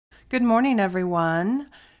Good morning, everyone.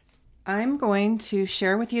 I'm going to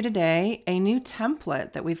share with you today a new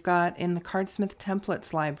template that we've got in the Cardsmith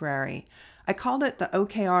templates library. I called it the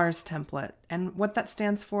OKRs template, and what that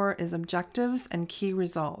stands for is objectives and key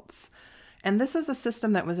results. And this is a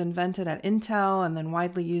system that was invented at Intel and then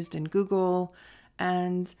widely used in Google,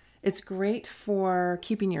 and it's great for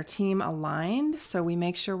keeping your team aligned, so we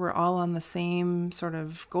make sure we're all on the same sort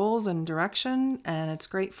of goals and direction, and it's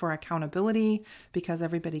great for accountability because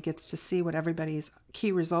everybody gets to see what everybody's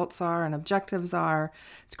key results are and objectives are.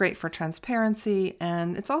 It's great for transparency,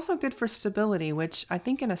 and it's also good for stability, which I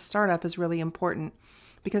think in a startup is really important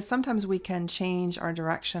because sometimes we can change our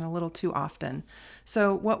direction a little too often.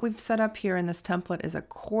 So what we've set up here in this template is a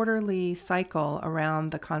quarterly cycle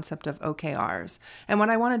around the concept of OKRs. And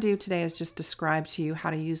what I want to do today is just describe to you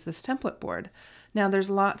how to use this template board. Now,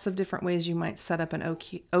 there's lots of different ways you might set up an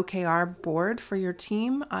OKR board for your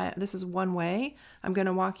team. This is one way. I'm going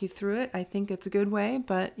to walk you through it. I think it's a good way,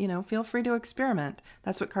 but feel free to experiment.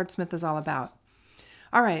 That's what Cardsmith is all about.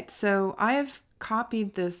 All right, so I have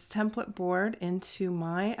copied this template board into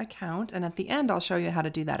my account, and at the end I'll show you how to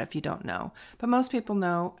do that if you don't know. But most people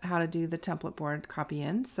know how to do the template board copy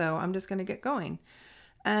in, so I'm just going to get going.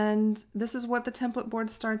 And this is what the template board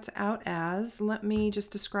starts out as. Let me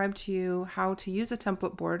just describe to you how to use a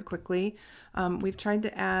template board quickly. We've tried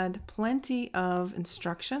to add plenty of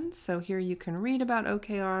instructions, so here you can read about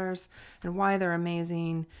OKRs and why they're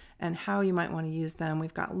amazing and how you might want to use them.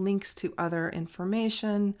 We've got links to other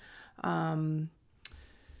information. And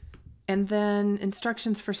then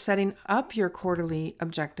instructions for setting up your quarterly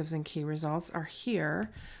objectives and key results are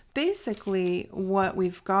here. Basically, what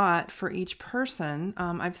we've got for each person,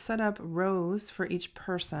 I've set up rows for each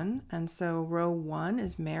person. And so row 1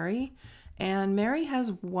 is Mary, and Mary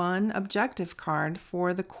has one objective card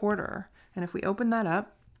for the quarter. And if we open that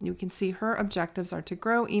up, you can see her objectives are to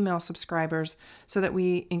grow email subscribers so that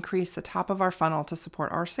we increase the top of our funnel to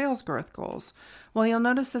support our sales growth goals. Well, you'll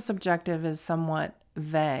notice this objective is somewhat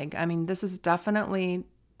vague. I mean, this is definitely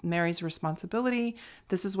Mary's responsibility.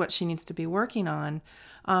 This is what she needs to be working on.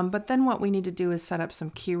 But then what we need to do is set up some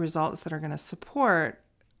key results that are going to support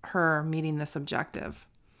her meeting this objective.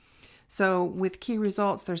 So with key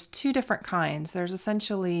results, there's two different kinds. There's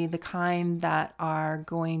essentially the kind that are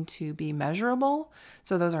going to be measurable.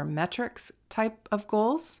 So those are metrics type of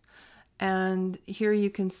goals. And here you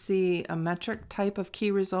can see a metric type of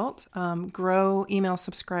key result, grow email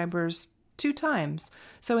subscribers 2 times.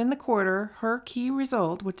 So in the quarter, her key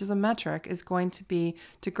result, which is a metric, is going to be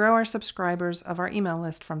to grow our subscribers of our email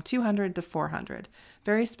list from 200 to 400.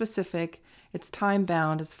 Very specific. It's time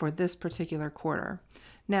bound. It's for this particular quarter.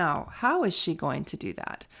 Now, how is she going to do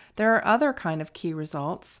that? There are other kind of key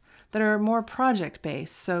results that are more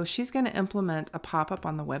project-based. So she's going to implement a pop-up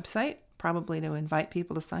on the website, probably to invite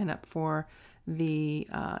people to sign up for the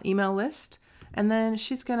email list. And then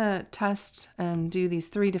she's going to test and do these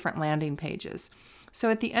 3 different landing pages. So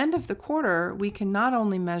at the end of the quarter, we can not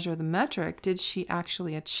only measure the metric, did she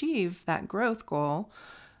actually achieve that growth goal,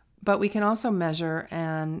 but we can also measure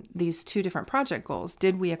these 2 different project goals.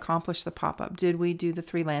 Did we accomplish the pop-up? Did we do the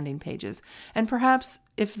 3 landing pages? And perhaps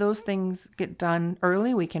if those things get done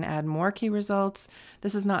early, we can add more key results.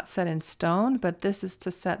 This is not set in stone, but this is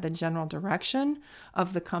to set the general direction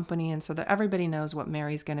of the company and so that everybody knows what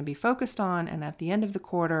Mary's going to be focused on. And at the end of the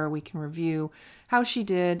quarter, we can review how she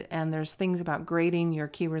did. And there's things about grading your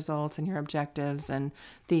key results and your objectives, and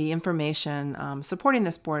the information supporting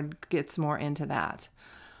this board gets more into that.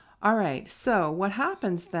 All right, so what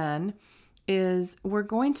happens then is we're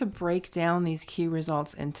going to break down these key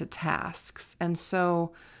results into tasks. And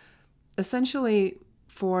so essentially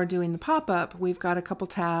for doing the pop-up, we've got a couple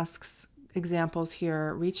tasks, examples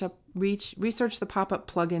here, research the pop-up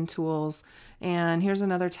plugin tools. And here's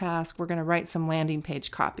another task. We're going to write some landing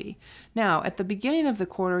page copy. Now, at the beginning of the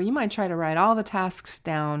quarter, you might try to write all the tasks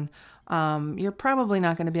down. You're probably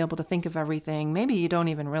not going to be able to think of everything. Maybe you don't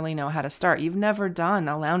even really know how to start. You've never done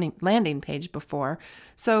a landing page before,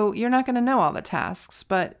 so you're not going to know all the tasks.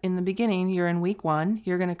 But in the beginning, you're in week 1.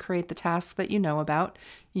 You're going to create the tasks that you know about.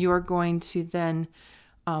 You're going to then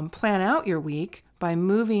plan out your week by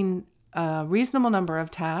moving a reasonable number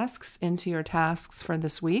of tasks into your tasks for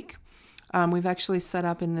this week. We've actually set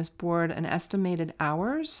up in this board an estimated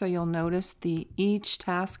hours. So you'll notice each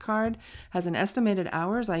task card has an estimated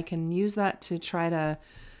hours. I can use that to try to,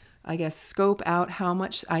 scope out how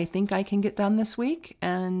much I think I can get done this week.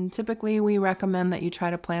 And typically we recommend that you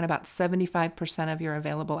try to plan about 75% of your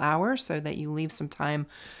available hours so that you leave some time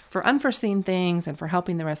for unforeseen things and for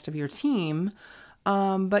helping the rest of your team.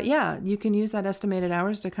 But yeah, you can use that estimated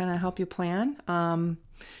hours to kind of help you plan.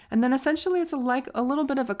 And then essentially it's like a little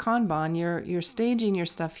bit of a Kanban. You're staging your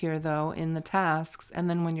stuff here though in the tasks, and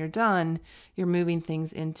then when you're done, you're moving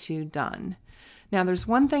things into done. Now there's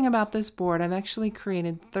one thing about this board. I've actually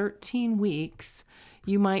created 13 weeks.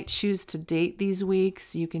 You might choose to date these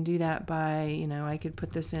weeks. You can do that by, I could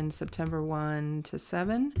put this in September 1 to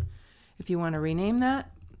 7 if you want to rename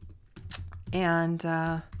that. And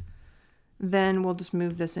then we'll just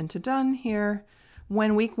move this into done here.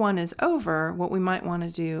 When week 1 is over, what we might want to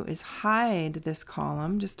do is hide this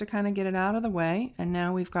column just to kind of get it out of the way. And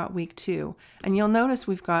now we've got week 2. And you'll notice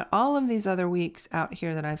we've got all of these other weeks out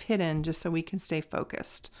here that I've hidden just so we can stay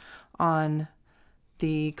focused on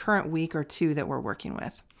the current week or 2 that we're working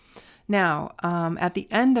with. Now, at the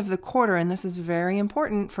end of the quarter, and this is very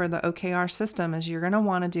important for the OKR system, is you're going to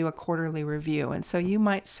want to do a quarterly review. And so you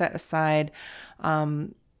might set aside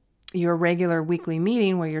your regular weekly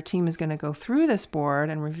meeting where your team is going to go through this board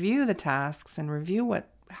and review the tasks and review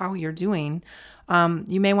how you're doing.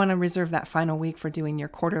 You may want to reserve that final week for doing your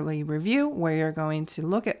quarterly review where you're going to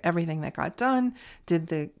look at everything that got done. Did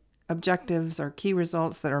the objectives or key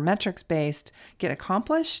results that are metrics based get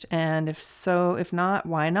accomplished? And if so, if not,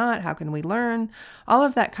 why not? How can we learn? All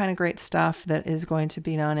of that kind of great stuff that is going to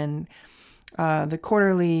be done in the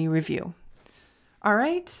quarterly review. All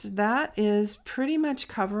right, that is pretty much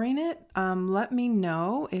covering it. Let me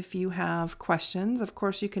know if you have questions. Of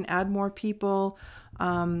course, you can add more people.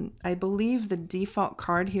 I believe the default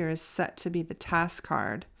card here is set to be the task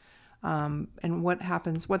card. And what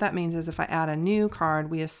that means is if I add a new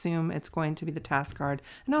card, we assume it's going to be the task card.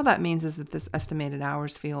 And all that means is that this estimated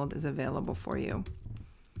hours field is available for you.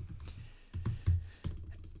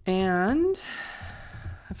 And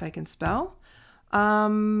if I can spell,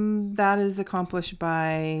 that is accomplished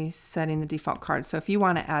by setting the default card. So if you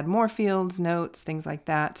want to add more fields, notes, things like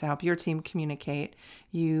that to help your team communicate,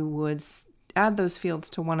 you would add those fields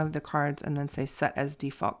to one of the cards and then say set as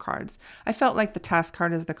default cards. I felt like the task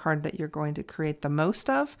card is the card that you're going to create the most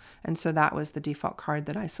of, and so that was the default card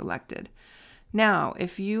that I selected. Now,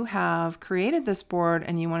 if you have created this board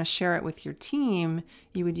and you want to share it with your team,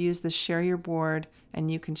 you would use the share your board,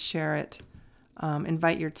 and you can share it,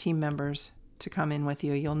 invite your team members to come in with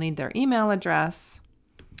you. You'll need their email address.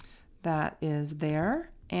 That is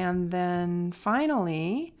there. And then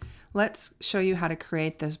finally, let's show you how to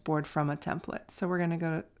create this board from a template. So we're going to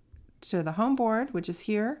go to the home board, which is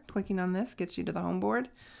here. Clicking on this gets you to the home board,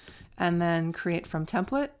 and then create from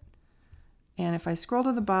template. And if I scroll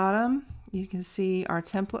to the bottom, you can see our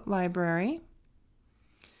template library.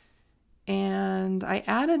 And I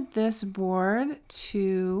added this board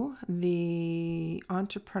to the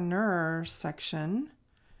entrepreneur section.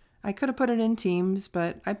 I could have put it in teams,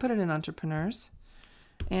 but I put it in entrepreneurs.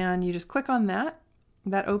 And you just click on that.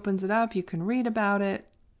 That opens it up. You can read about it,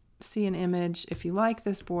 see an image. If you like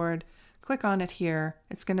this board, click on it here.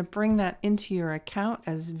 It's going to bring that into your account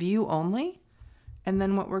as view only. And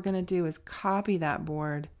then what we're going to do is copy that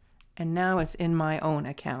board. And now it's in my own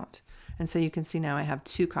account. And so you can see now I have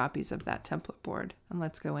 2 copies of that template board. And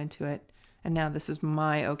let's go into it. And now this is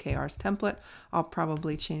my OKRs template. I'll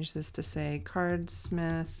probably change this to say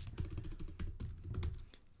Cardsmith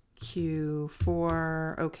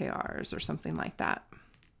Q4 OKRs or something like that.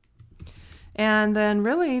 And then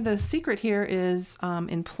really the secret here is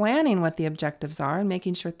in planning what the objectives are and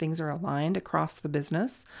making sure things are aligned across the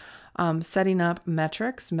business, setting up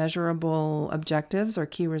metrics, measurable objectives or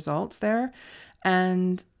key results there,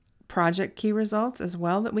 and project key results as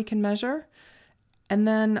well that we can measure. And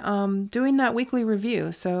then doing that weekly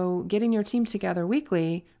review. So getting your team together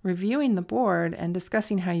weekly, reviewing the board and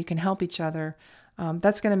discussing how you can help each other.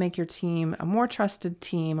 That's going to make your team a more trusted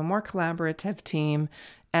team, a more collaborative team,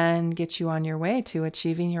 and get you on your way to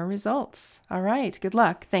achieving your results. All right, good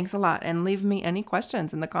luck. Thanks a lot. And leave me any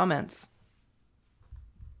questions in the comments.